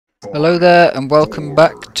Hello there and welcome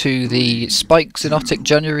back to the Spike Xonotic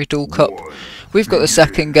January Duel Cup. We've got the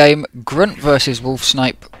second game, Grunt versus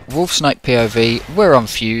Wolf-Snipe. Wolf-Snipe POV, we're on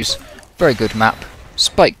Fuse, very good map.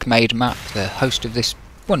 Spike made map, the host of this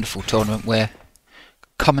wonderful tournament we're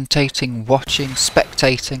commentating, watching,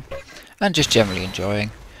 spectating and just generally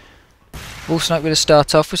enjoying. Wolf-Snipe going to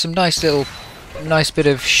start off with some nice bit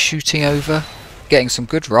of shooting over, getting some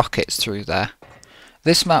good rockets through there.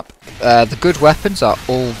 This map, the good weapons are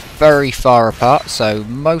all very far apart, so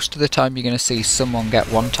most of the time you're going to see someone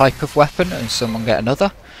get one type of weapon and someone get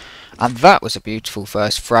another. And that was a beautiful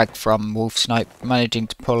first frag from Wolf-Snipe, managing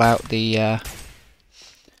to pull out the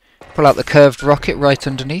curved rocket right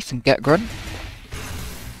underneath and get Grunt.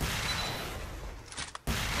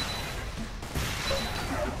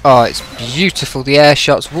 Oh, it's beautiful, the air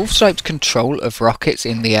shots. Wolf-Snipe's control of rockets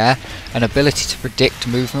in the air and ability to predict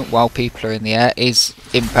movement while people are in the air is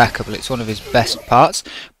impeccable. It's one of his best parts.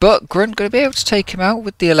 But Grunt going to be able to take him out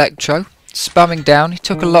with the electro. Spamming down, he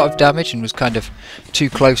took a lot of damage and was kind of too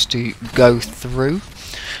close to go through.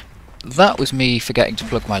 That was me forgetting to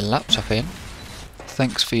plug my laptop in.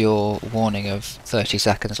 Thanks for your warning of 30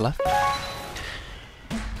 seconds left.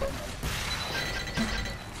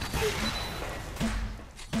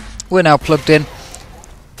 We're now plugged in.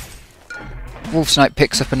 Wolf-Snipe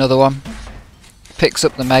picks up another one. Picks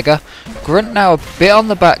up the Mega. Grunt now a bit on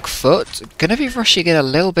the back foot. Gonna be rushing in a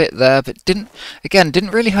little bit there, but didn't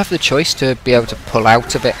really have the choice to be able to pull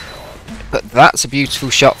out of it. But that's a beautiful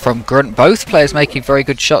shot from Grunt. Both players making very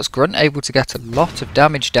good shots. Grunt able to get a lot of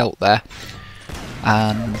damage dealt there.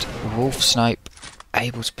 And Wolf-Snipe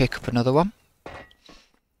able to pick up another one.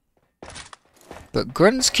 But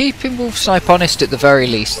Grunt's keeping Wolf-Snipe honest at the very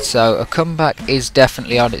least, so a comeback is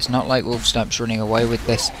definitely on. It's not like Wolf-Snipe's running away with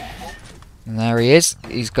this. And there he is,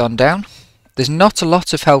 he's gone down. There's not a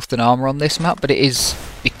lot of health and armour on this map, but it is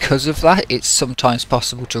because of that, it's sometimes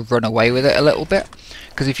possible to run away with it a little bit.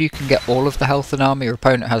 Because if you can get all of the health and armour, your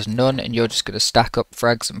opponent has none, and you're just going to stack up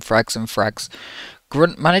frags and frags and frags.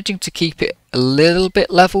 Grunt managing to keep it a little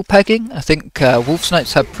bit level pegging. I think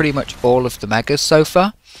Wolf-Snipe's had pretty much all of the megas so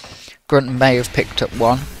far. Grunt may have picked up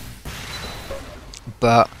one,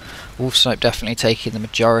 but Wolf-Snipe definitely taking the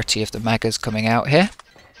majority of the megas coming out here.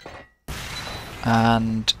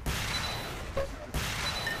 And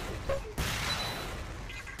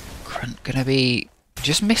Grunt gonna be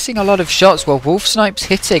just missing a lot of shots while Wolf-Snipe's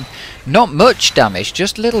hitting not much damage,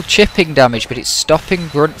 just little chipping damage, but it's stopping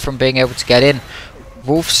Grunt from being able to get in.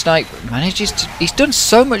 Wolf-Snipe manages to... He's done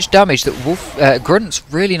so much damage that Grunt's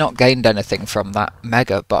really not gained anything from that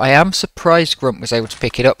Mega, but I am surprised Grunt was able to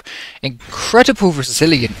pick it up. Incredible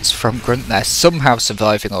resilience from Grunt there, somehow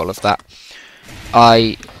surviving all of that.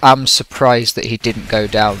 I am surprised that he didn't go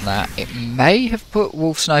down there. It may have put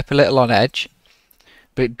Wolf-Snipe a little on edge,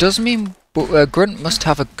 but it does mean Grunt must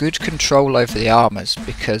have a good control over the armours,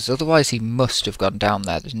 because otherwise he must have gone down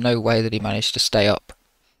there. There's no way that he managed to stay up.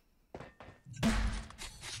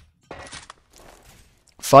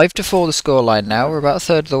 5-4 the scoreline now, we're about a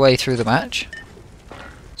third of the way through the match.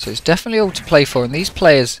 So it's definitely all to play for, and these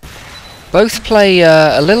players both play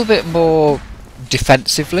a little bit more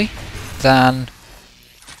defensively than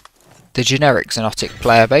the generic Xonotic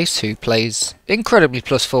player base, who plays incredibly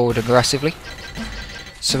plus forward aggressively.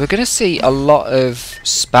 So we're going to see a lot of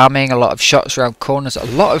spamming, a lot of shots around corners, a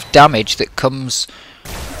lot of damage that comes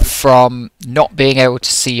from not being able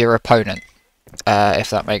to see your opponent. If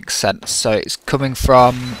that makes sense. So it's coming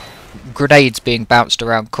from grenades being bounced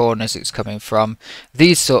around corners, it's coming from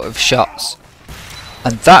these sort of shots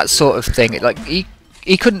and that sort of thing. Like he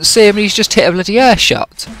couldn't see him and he's just hit a bloody air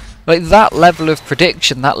shot. Like that level of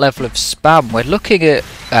prediction, that level of spam, we're looking at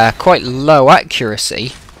quite low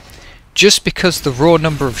accuracy just because the raw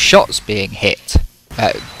number of shots being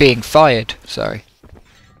fired, sorry.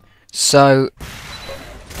 So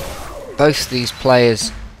both these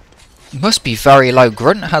players must be very low.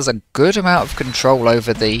 Grunt has a good amount of control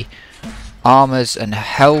over the armours and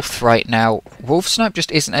health right now. Wolf-Snipe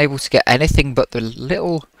just isn't able to get anything but the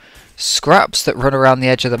little scraps that run around the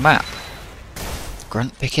edge of the map.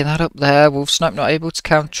 Grunt picking that up there. Wolf-Snipe not able to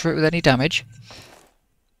counter it with any damage.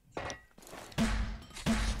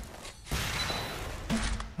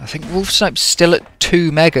 I think Wolf-Snipe's still at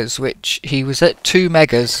 2 megas, which he was at 2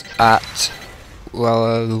 megas at,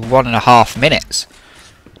 well, 1.5 minutes.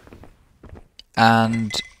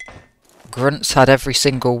 And Grunt's had every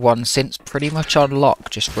single one since pretty much on lock,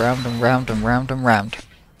 just round and round and round and round.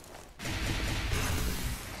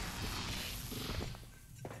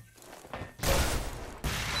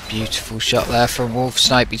 Beautiful shot there from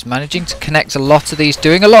Wolf-Snipe. He's managing to connect a lot of these,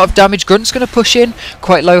 doing a lot of damage. Grunt's going to push in,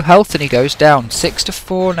 quite low health, and he goes down.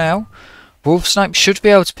 6-4 now. Wolf-Snipe should be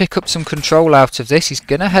able to pick up some control out of this. He's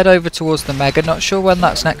going to head over towards the Mega. Not sure when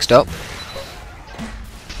that's next up.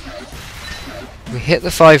 We hit the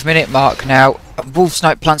 5-minute mark now.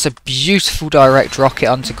 Wolf-Snipe plants a beautiful direct rocket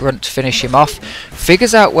onto Grunt to finish him off.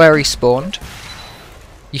 Figures out where he spawned.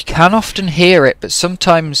 You can often hear it, but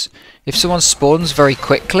sometimes if someone spawns very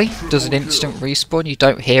quickly, does an instant respawn, you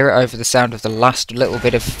don't hear it over the sound of the last little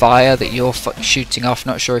bit of fire that you're shooting off.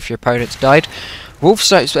 Not sure if your opponent's died.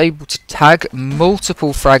 Wolf-Snipe's able to tag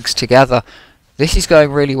multiple frags together. This is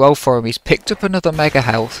going really well for him. He's picked up another mega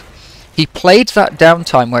health. He played that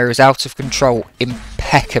downtime where he was out of control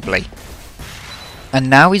impeccably. And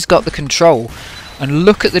now he's got the control. And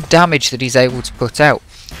look at the damage that he's able to put out.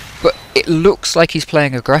 But it looks like he's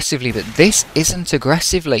playing aggressively, but this isn't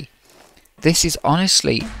aggressively. This is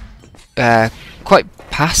honestly quite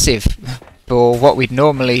passive for what we'd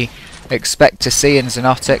normally expect to see in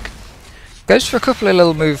Xonotic. Goes for a couple of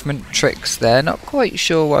little movement tricks there. Not quite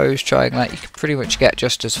sure why he was trying that. You could pretty much get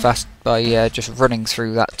just as fast by just running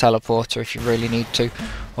through that teleporter if you really need to,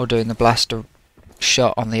 or doing the blaster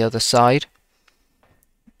shot on the other side.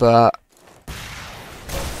 But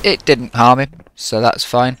it didn't harm him, so that's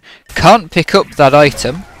fine. Can't pick up that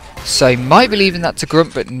item, so he might be leaving that to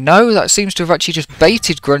Grunt, but no, that seems to have actually just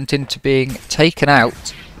baited Grunt into being taken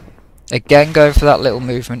out. Again, going for that little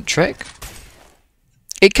movement trick.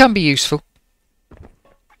 It can be useful,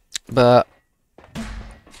 but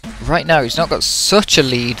right now he's not got such a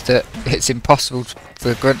lead that it's impossible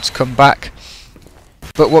for Grunt to come back.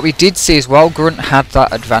 But what we did see is while Grunt had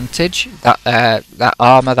that advantage, that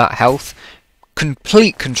armor, that health,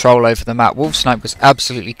 complete control over the map, Wolf-Snipe was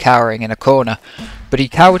absolutely cowering in a corner, but he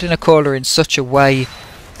cowered in a corner in such a way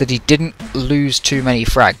that he didn't lose too many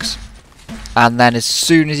frags. And then as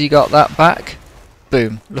soon as he got that back,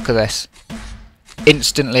 boom, look at this.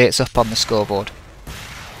 Instantly it's up on the scoreboard.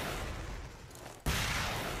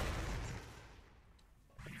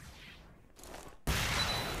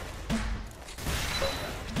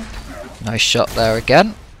 Nice shot there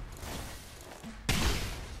again.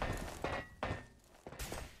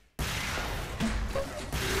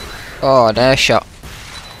 Oh, an air shot.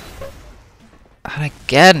 And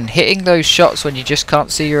again, hitting those shots when you just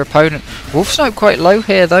can't see your opponent. Wolf-Snipe quite low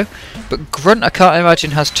here though, but Grunt I can't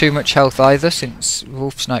imagine has too much health either, since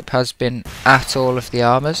Wolf-Snipe has been at all of the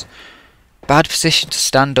armors. Bad position to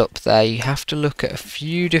stand up there. You have to look at a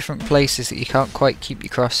few different places that you can't quite keep your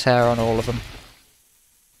crosshair on all of them.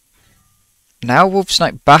 Now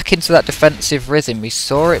Wolf-Snipe back into that defensive rhythm. We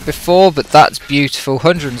saw it before, but that's beautiful.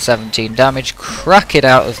 117 damage. Crack it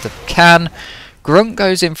out of the can. Grunt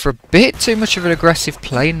goes in for a bit too much of an aggressive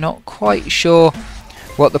play. Not quite sure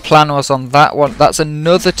what the plan was on that one. That's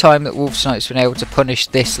another time that Wolf-Snipe's been able to punish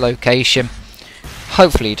this location.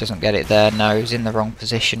 Hopefully he doesn't get it there. No, he's in the wrong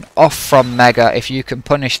position. Off from Mega. If you can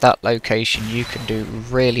punish that location, you can do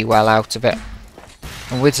really well out of it.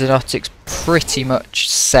 And with Xonotic's pretty much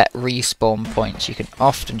set respawn points, you can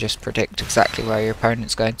often just predict exactly where your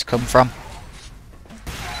opponent's going to come from.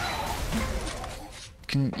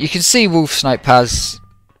 You can see Wolf-Snipe has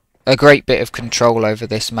a great bit of control over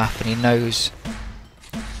this map, and he knows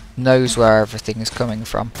where everything is coming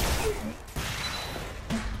from.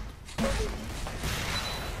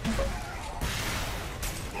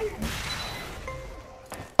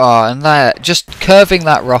 Oh, and there, just curving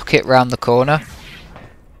that rocket round the corner.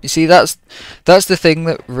 You see, that's the thing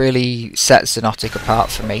that really sets Xonotic apart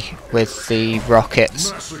for me with the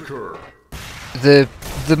rockets. The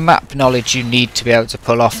map knowledge you need to be able to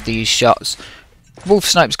pull off these shots.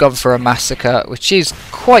 Wolf-Snipe's gone for a massacre, which is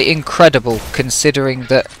quite incredible considering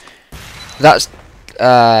that that's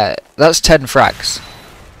 10 frags,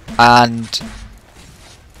 and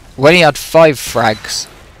when he had 5 frags,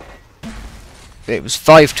 it was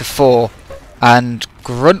 5-4. And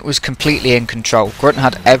Grunt was completely in control. Grunt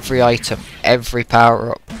had every item, every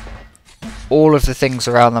power up, all of the things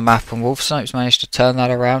around the map, and Wolf-Snipe's managed to turn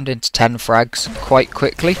that around into 10 frags quite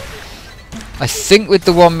quickly. I think with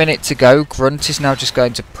the 1 minute to go, Grunt is now just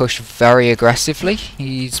going to push very aggressively.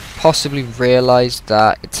 He's possibly realised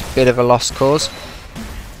that it's a bit of a lost cause,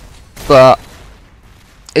 but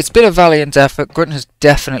it's been a valiant effort. Grunt has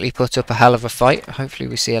definitely put up a hell of a fight. Hopefully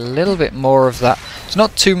we see a little bit more of that. It's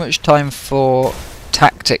not too much time for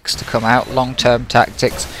tactics to come out, long-term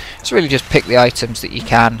tactics. It's really just pick the items that you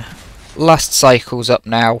can. Last cycle's up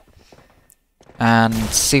now, and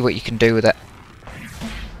see what you can do with it.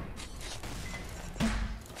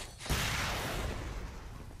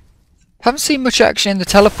 Haven't seen much action in the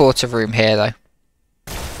teleporter room here though.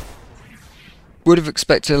 Would have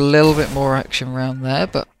expected a little bit more action around there,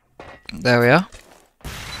 but there we are.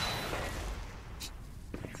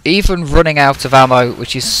 Even running out of ammo,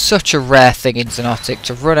 which is such a rare thing in Xonotic,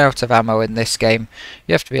 to run out of ammo in this game,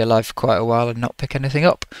 you have to be alive for quite a while and not pick anything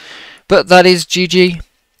up. But that is GG.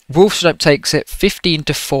 Wolf-Snipe takes it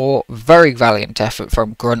 15-4. Very valiant effort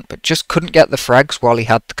from Grunt, but just couldn't get the frags while he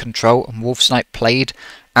had the control, and Wolf-Snipe played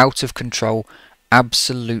out of control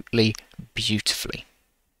absolutely beautifully.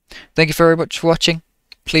 Thank you very much for watching.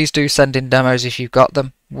 Please do send in demos if you've got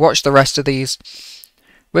them. Watch the rest of these.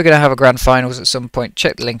 We're going to have a grand finals at some point.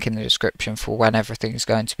 Check the link in the description for when everything is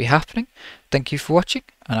going to be happening. Thank you for watching,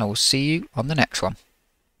 and I will see you on the next one.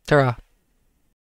 Ta-ra.